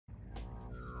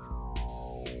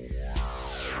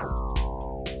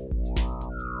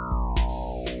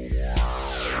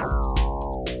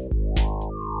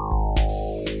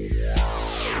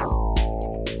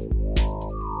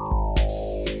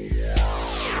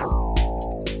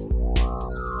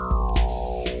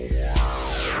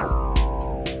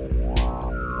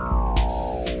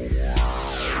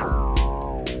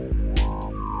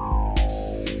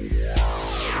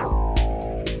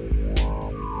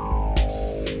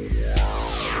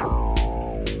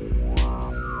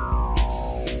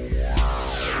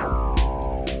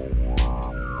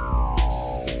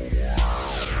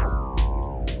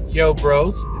Yo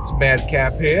bros, it's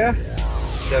Madcap here.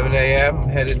 7 a.m. I'm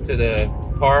headed to the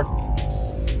park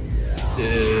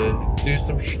to do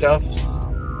some stuffs.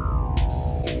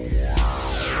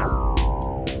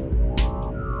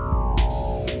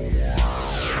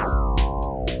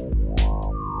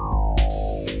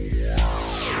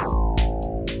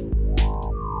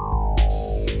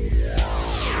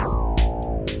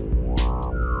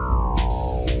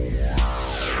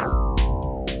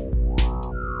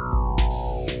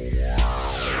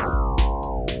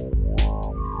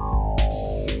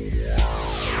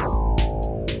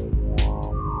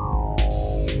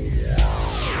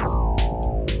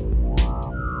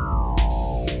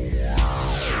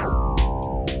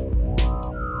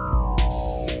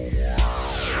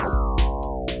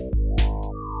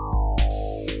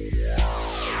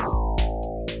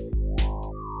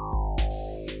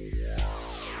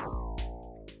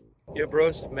 Yo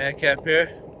bros, Madcap here.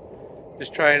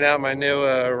 Just trying out my new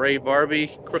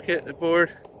Barbee Krooked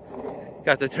board.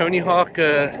 Got the Tony Hawk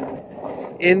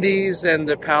Indies and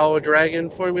the Powell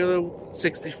Dragon Formula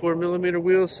 64mm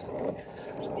wheels.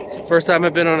 It's the first time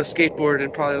I've been on a skateboard in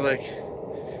probably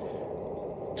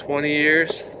like 20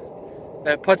 years.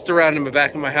 I putzed around in the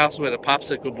back of my house with a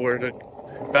popsicle board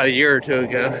about a year or two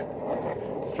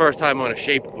ago. It's the first time on a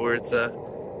shaped board, so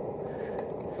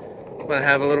I'm gonna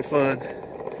have a little fun.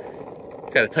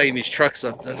 Gotta tighten these trucks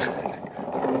up though.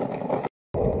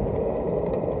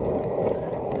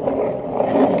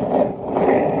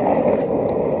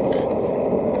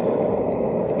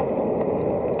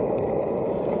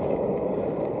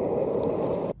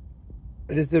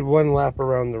 I just did one lap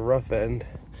around the rough end.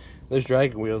 Those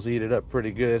dragon wheels eat it up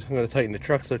pretty good. I'm gonna tighten the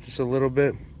trucks up just a little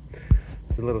bit.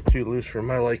 It's a little too loose for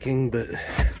my liking, but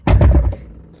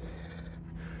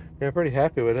yeah, I'm pretty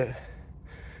happy with it.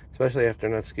 Especially after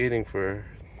not skating for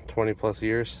 20 plus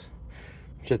years.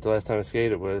 Shit, the last time I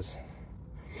skated was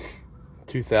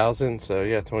 2000, so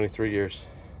yeah, 23 years.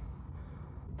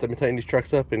 Let me tighten these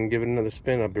trucks up and give it another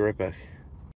spin. I'll be right back.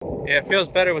 Yeah, it feels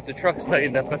better with the trucks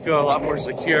tightened up. I feel a lot more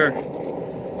secure.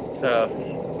 So,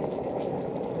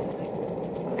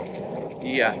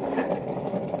 yeah.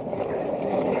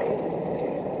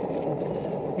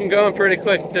 I'm going pretty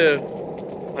quick too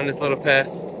on this little path.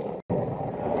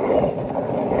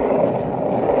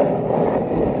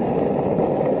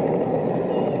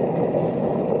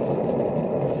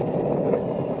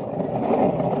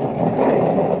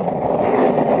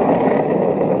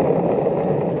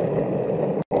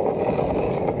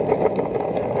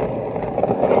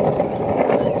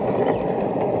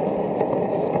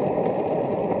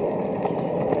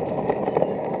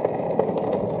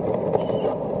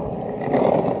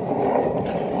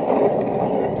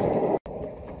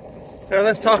 So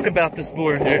let's talk about this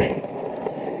board here.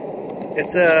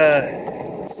 It's a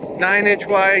 9-inch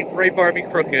wide Barbee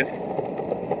Krooked.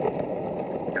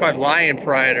 Called Lion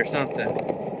Pride or something.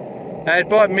 I had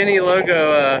bought mini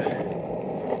logo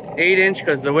 8-inch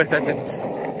because the width at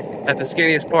the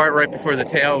skinniest part right before the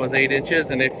tail was 8 inches,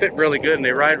 and they fit really good and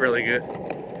they ride really good.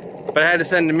 But I had to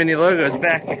send the mini logos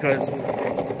back because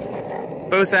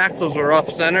both axles were off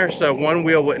center, so one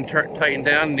wheel wouldn't tighten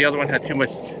down and the other one had too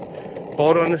much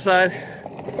bolt on the side.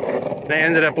 And I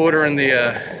ended up ordering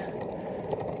the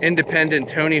independent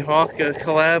Tony Hawk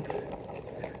collab,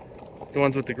 the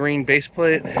ones with the green base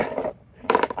plate.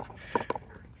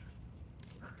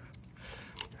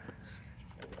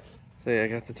 So yeah, I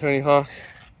got the Tony Hawk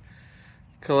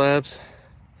collabs,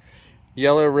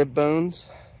 yellow rib bones,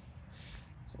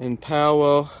 and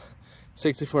Powell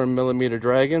 64mm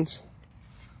dragons.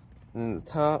 And at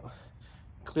the top,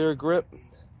 clear grip,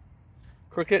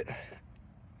 Krooked.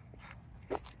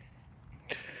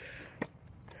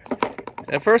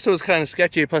 At first it was kind of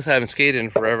sketchy, plus I haven't skated in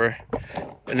forever.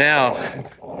 But now,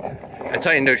 I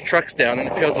tightened those trucks down and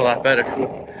it feels a lot better.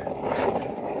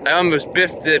 I almost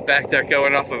biffed it back there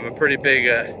going off of a pretty big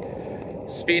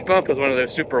speed bump. It was one of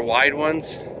those super wide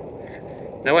ones.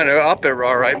 And I went up it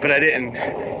alright, but I didn't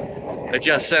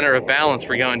adjust center of balance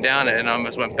for going down it and I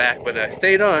almost went back. But I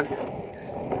stayed on.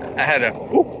 I had a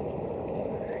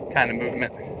whoop kind of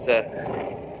movement. So,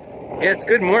 yeah, it's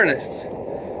good morning. It's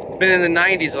been in the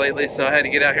 90s lately, so I had to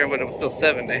get out here when it was still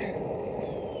 70.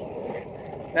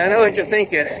 And I know what you're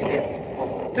thinking.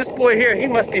 This boy here, he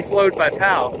must be flowed by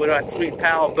Powell with that sweet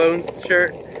Powell Bones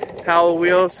shirt, Powell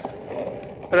wheels.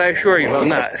 But I assure you, I'm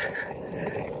not.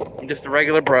 I'm just a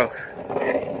regular bro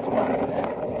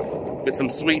with some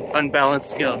sweet,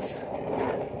 unbalanced skills.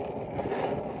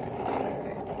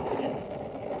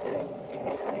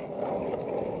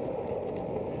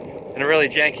 In a really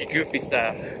janky, goofy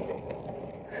style.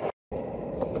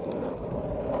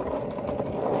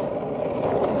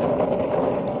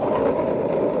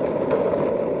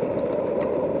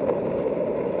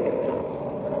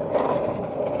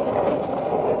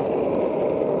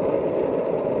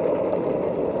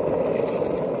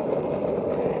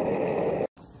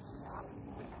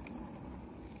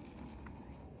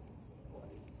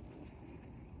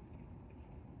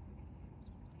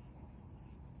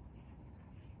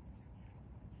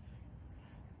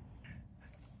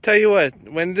 Tell you what,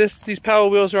 when these power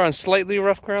wheels are on slightly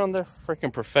rough ground, they're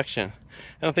freaking perfection.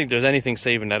 I don't think there's anything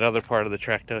saving that other part of the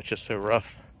track though, it's just so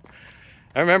rough.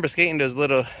 I remember skating those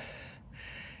little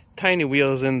tiny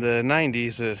wheels in the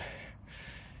 90s.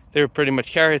 They were pretty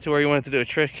much carried to where you wanted to do a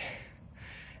trick.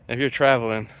 And if you're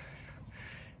traveling,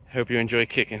 I hope you enjoy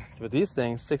kicking. But these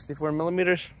things, 64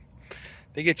 millimeters,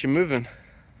 they get you moving.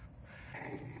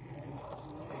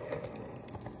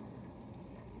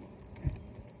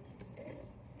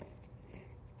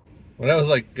 Well, that was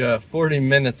like 40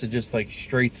 minutes of just like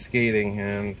straight skating,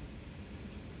 and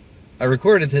I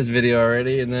recorded this video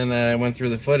already, and then I went through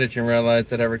the footage and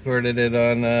realized that I recorded it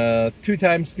on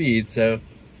 2x speed, so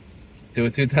do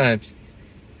it 2 times.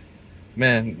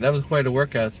 Man, that was quite a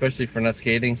workout, especially for not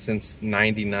skating since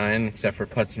 '99, except for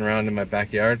putzing around in my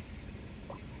backyard.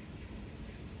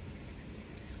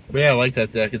 But yeah, I like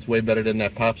that deck. It's way better than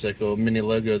that popsicle mini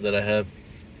logo that I have.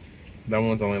 That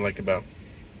one's only like about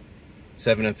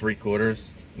 7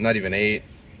 3/4, not even 8.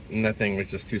 And that thing was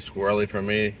just too squirrely for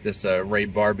me. This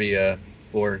Barbee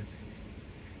board.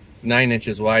 It's 9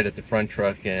 inches wide at the front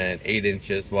truck and 8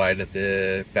 inches wide at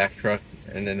the back truck,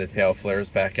 and then the tail flares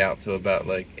back out to about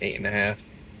like 8.5.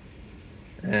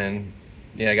 And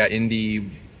yeah, I got Indy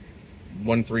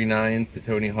 139s, the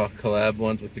Tony Hawk collab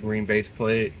ones with the green base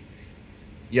plate,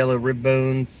 yellow rib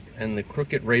bones, and the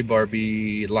Krooked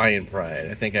Barbee Lion Pride.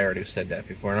 I think I already said that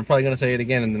before, and I'm probably going to say it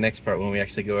again in the next part when we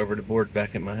actually go over the board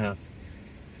back at my house.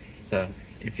 So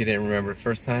if you didn't remember the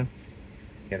first time,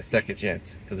 you got a second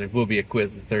chance, because there will be a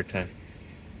quiz the third time.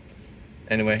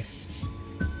 Anyway,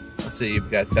 I'll see you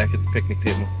guys back at the picnic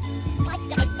table.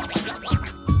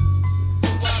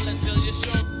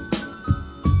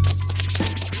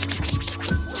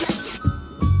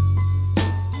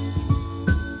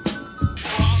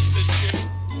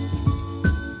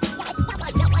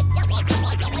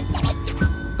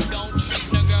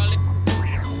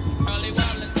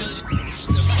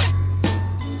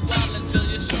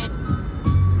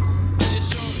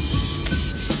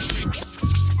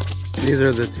 These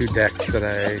are the 2 decks that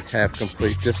I have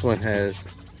complete. This one has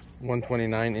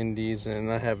 129 indies,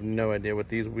 and I have no idea what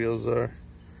these wheels are,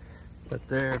 but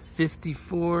they're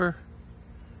 54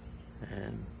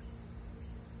 and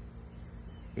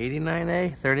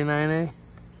 89A, 39A,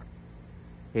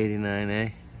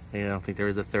 89A. I don't think there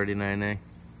is a 39A.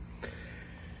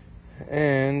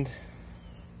 And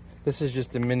this is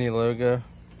just a mini logo,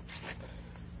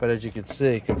 but as you can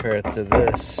see, compared to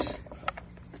this,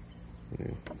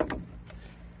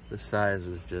 the size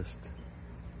is just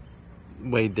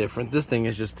way different. This thing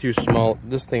is just too small.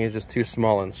 This thing is just too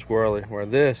small and squirrely. Where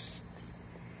this,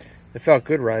 it felt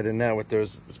good riding that with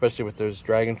those, especially with those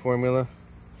Dragon Formula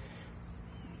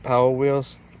power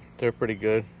wheels. They're pretty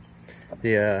good.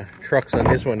 The trucks on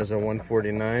this one is a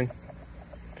 149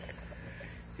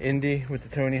 Indy with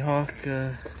the Tony Hawk.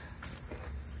 I'm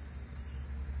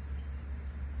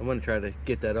gonna try to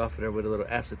get that off of there with a little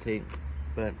acetate,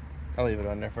 but I'll leave it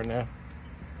on there for now.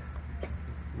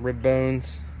 Rib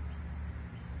bones,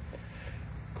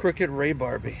 Krooked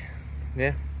Barbee.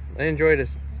 Yeah, I enjoyed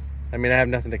this. I mean, I have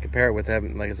nothing to compare it with.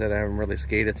 Like I said, I haven't really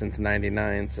skated since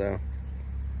 '99, so.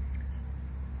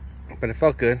 But it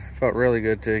felt good. It felt really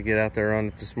good to get out there on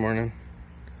it this morning.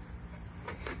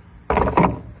 As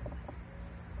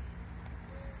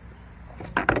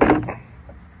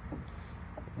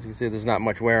you can see, there's not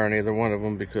much wear on either one of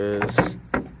them because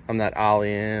I'm not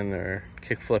ollieing or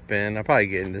kick flipping. I'll probably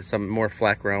get into some more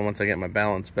flat ground once I get my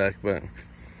balance back, but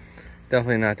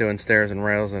definitely not doing stairs and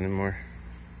rails anymore.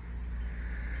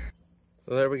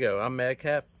 So there we go. I'm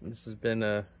Madcap. This has been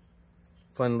a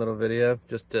fun little video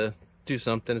just to do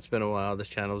something. It's been a while. This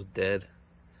channel's dead,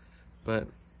 but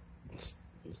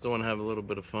still want to have a little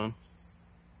bit of fun.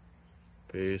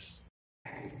 Peace.